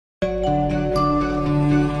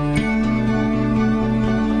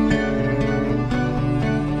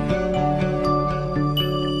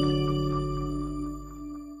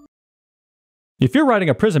if you're writing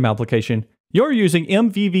a Prism application, you're using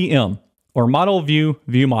MVVM, or Model View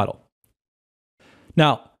ViewModel.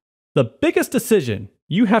 Now, the biggest decision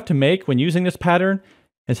you have to make when using this pattern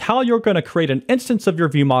is how you're going to create an instance of your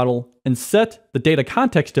ViewModel and set the data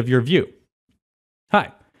context of your view.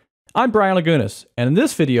 Hi, I'm Brian Lagunas, and in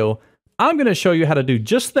this video, I'm going to show you how to do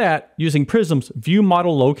just that using Prism's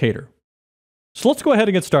ViewModelLocator. So let's go ahead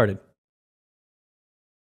and get started.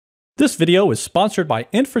 This video is sponsored by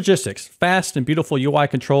Infragistics, fast and beautiful UI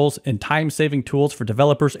controls and time-saving tools for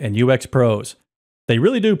developers and UX pros. They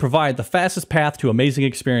really do provide the fastest path to amazing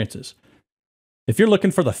experiences. If you're looking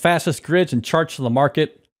for the fastest grids and charts on the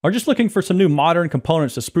market, or just looking for some new modern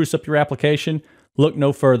components to spruce up your application, look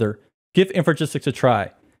no further. Give Infragistics a try.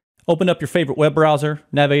 Open up your favorite web browser,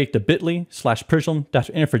 navigate to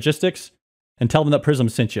bit.ly/prism-infragistics, and tell them that Prism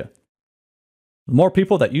sent you. The more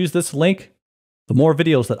people that use this link, the more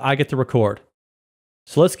videos that I get to record.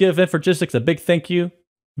 So let's give Infragistics a big thank you,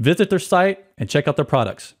 visit their site, and check out their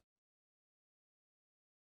products.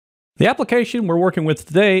 The application we're working with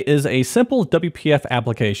today is a simple WPF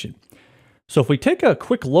application. So if we take a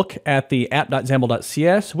quick look at the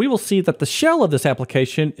app.xaml.cs, we will see that the shell of this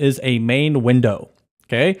application is a main window.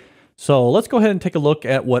 Okay, so let's go ahead and take a look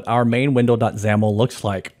at what our main window.xaml looks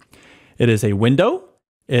like. It is a window.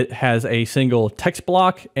 It has a single text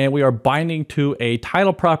block, and we are binding to a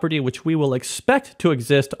title property, which we will expect to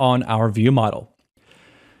exist on our view model.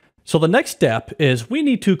 So the next step is we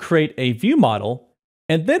need to create a view model,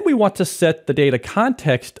 and then we want to set the data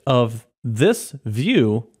context of this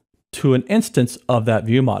view to an instance of that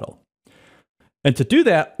view model. And to do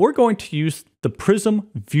that, we're going to use the Prism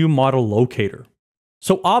ViewModelLocator.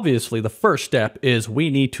 So obviously, the first step is we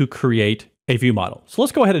need to create a view model. So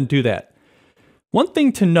let's go ahead and do that. One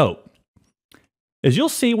thing to note is you'll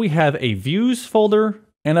see we have a views folder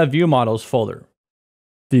and a view models folder.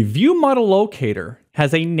 The ViewModelLocator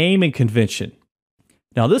has a naming convention.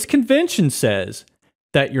 Now this convention says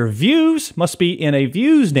that your views must be in a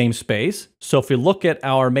views namespace. So if we look at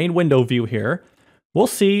our main window view here, we'll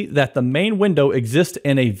see that the main window exists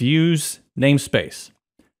in a views namespace.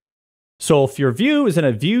 So if your view is in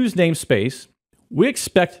a views namespace, we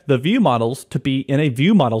expect the view models to be in a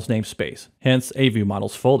view models namespace, hence a view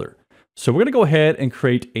models folder. So we're going to go ahead and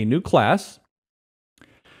create a new class.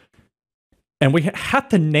 And we have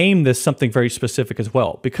to name this something very specific as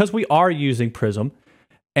well, because we are using Prism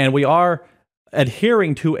and we are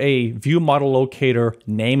adhering to a ViewModelLocator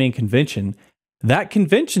naming convention. That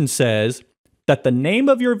convention says that the name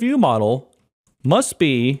of your view model must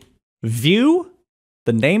be view,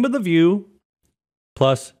 the name of the view,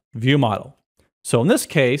 plus view model. So in this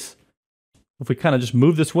case, if we kind of just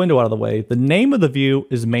move this window out of the way, the name of the view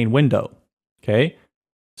is main window. Okay,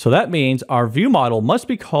 so that means our view model must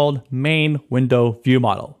be called main window view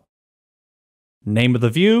model. Name of the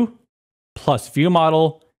view plus view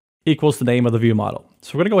model equals the name of the view model.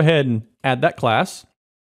 So we're going to go ahead and add that class.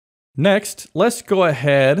 Next, let's go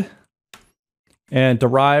ahead and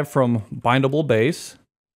derive from bindable base.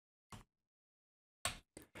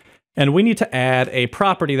 And we need to add a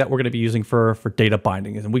property that we're going to be using for data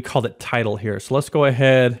binding, and we call it title here. So let's go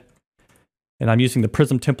ahead, and I'm using the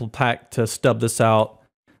Prism template pack to stub this out.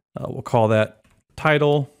 We'll call that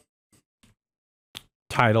title.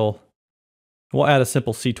 We'll add a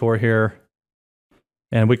simple CTOR here,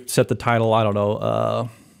 and we can set the title, I don't know,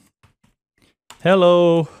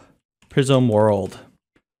 hello Prism world.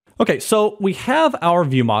 Okay, so we have our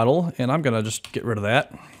view model, and I'm going to just get rid of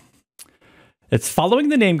that. It's following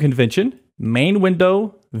the name convention, main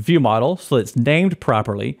window view model, so it's named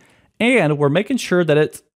properly, and we're making sure that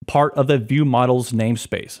it's part of the view model's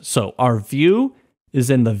namespace. So our view is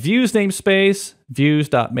in the views namespace,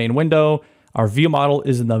 views.mainWindow. Our view model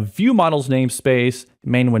is in the view model's namespace,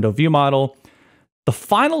 main window view model. The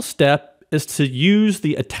final step is to use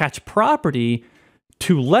the attach property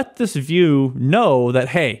to let this view know that,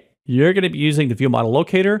 hey, you're going to be using the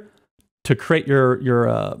ViewModelLocator to create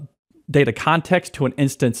your data context to an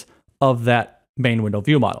instance of that main window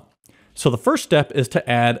view model. So the first step is to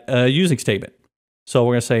add a using statement. So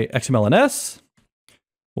we're going to say XMLNS,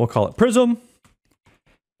 we'll call it Prism,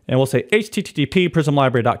 and we'll say http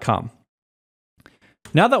prismlibrary.com.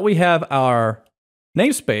 Now that we have our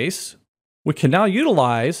namespace, we can now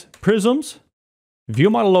utilize Prism's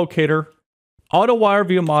ViewModelLocator AutoWire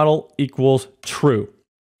view model equals true.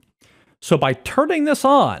 So by turning this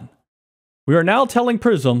on, we are now telling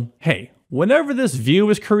Prism, hey, whenever this view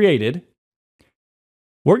is created,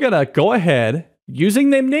 we're going to go ahead, using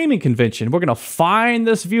the naming convention, we're going to find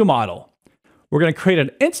this view model. We're going to create an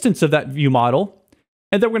instance of that view model,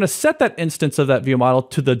 and then we're going to set that instance of that view model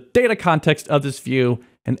to the data context of this view,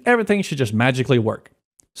 and everything should just magically work.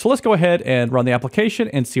 So let's go ahead and run the application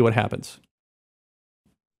and see what happens.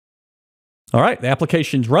 All right, the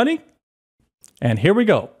application's running, and here we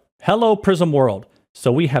go. Hello, Prism world.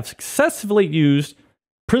 So we have successfully used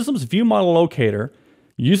Prism's ViewModelLocator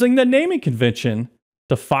using the naming convention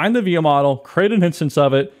to find the view model, create an instance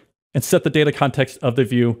of it, and set the data context of the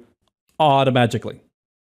view automatically.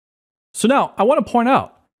 So now I want to point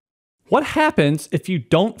out, what happens if you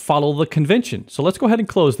don't follow the convention? So let's go ahead and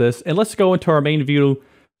close this, and let's go into our main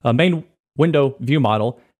window view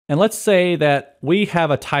model, and let's say that we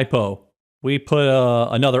have a typo. We put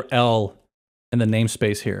another L in the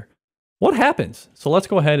namespace here. What happens? So let's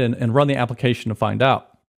go ahead and run the application to find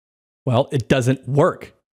out. Well, it doesn't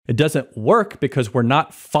work. It doesn't work because we're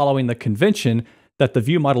not following the convention that the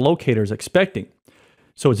ViewModelLocator is expecting.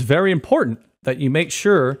 So it's very important that you make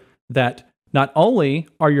sure that not only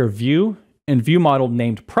are your view and view model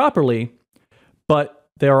named properly, but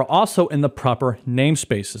they are also in the proper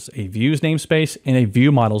namespaces, a view's namespace and a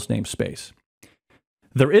view model's namespace.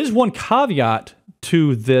 There is one caveat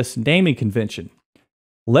to this naming convention.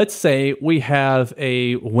 Let's say we have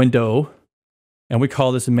a window and we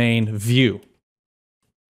call this main view.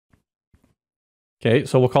 Okay,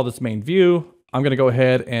 so we'll call this main view. I'm going to go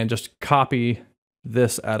ahead and just copy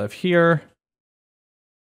this out of here.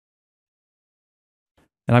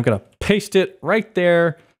 And I'm going to paste it right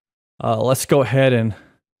there. Let's go ahead and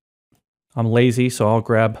I'm lazy, so I'll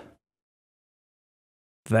grab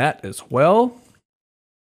that as well.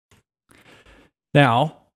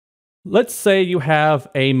 Now, let's say you have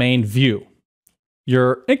a main view.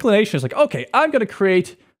 Your inclination is like, okay, I'm going to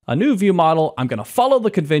create a new view model. I'm going to follow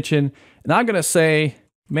the convention, and I'm going to say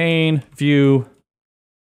main view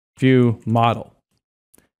model.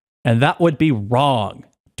 And that would be wrong.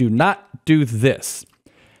 Do not do this.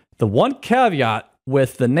 The one caveat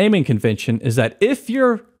with the naming convention is that if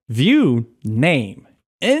your view name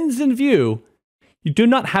ends in view, you do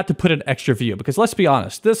not have to put an extra view, because let's be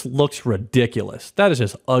honest, this looks ridiculous. That is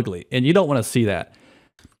just ugly, and you don't want to see that.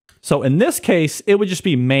 So in this case, it would just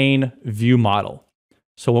be main view model.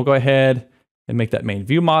 So we'll go ahead and make that main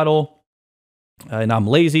view model. And I'm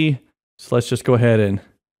lazy, so let's just go ahead and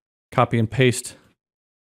copy and paste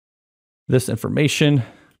this information.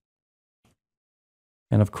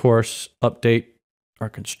 And of course, update our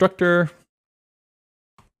constructor.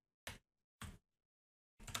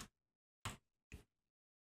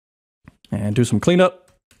 And do some cleanup.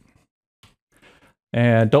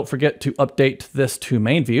 And don't forget to update this to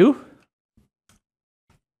main view.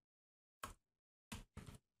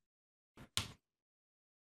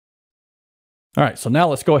 All right, so now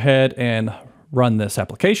let's go ahead and run this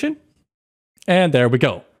application. And there we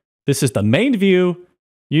go. This is the main view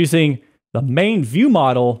using the main view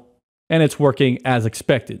model, and it's working as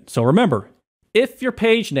expected. So remember, if your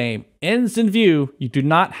page name ends in view, you do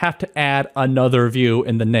not have to add another view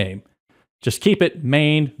in the name. Just keep it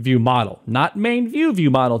main view model, not main view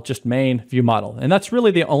model, just main view model. And that's really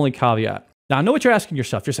the only caveat. Now, I know what you're asking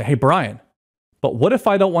yourself. You're saying, hey, Brian, but what if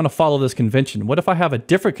I don't want to follow this convention? What if I have a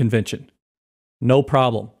different convention? No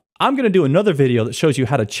problem. I'm going to do another video that shows you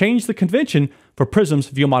how to change the convention for Prism's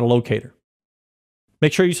ViewModelLocator.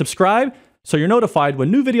 Make sure you subscribe so you're notified when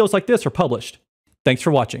new videos like this are published. Thanks for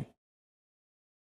watching.